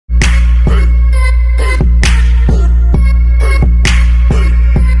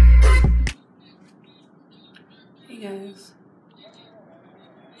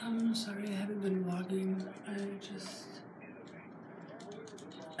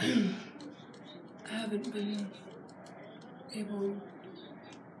I haven't been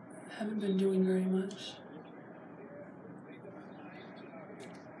doing very much.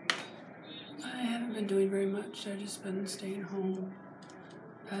 I've just been staying home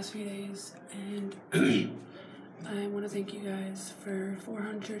past few days, and I want to thank you guys for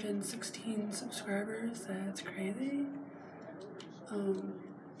 416 subscribers. That's crazy.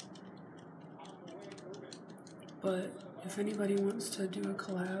 But if anybody wants to do a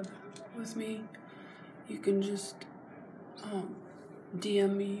collab with me, you can just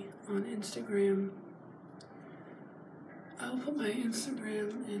DM me on Instagram. I'll put my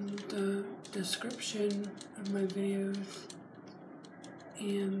Instagram in the description of my videos,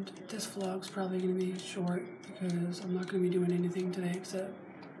 and this vlog's probably going to be short because I'm not going to be doing anything today except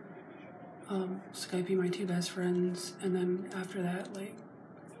Skyping my two best friends, and then after that, like,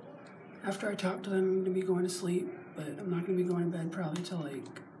 after I talk to them, I'm going to be going to sleep, but I'm not going to be going to bed probably till like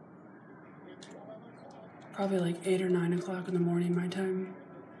 8 or 9 o'clock in the morning my time.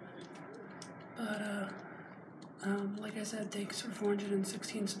 But like I said, thanks for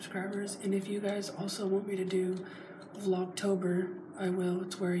 416 subscribers, and if you guys also want me to do Vlogtober, I will.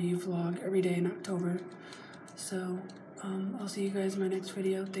 It's where you vlog every day in October. So I'll see you guys in my next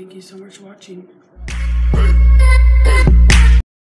video. Thank you so much for watching.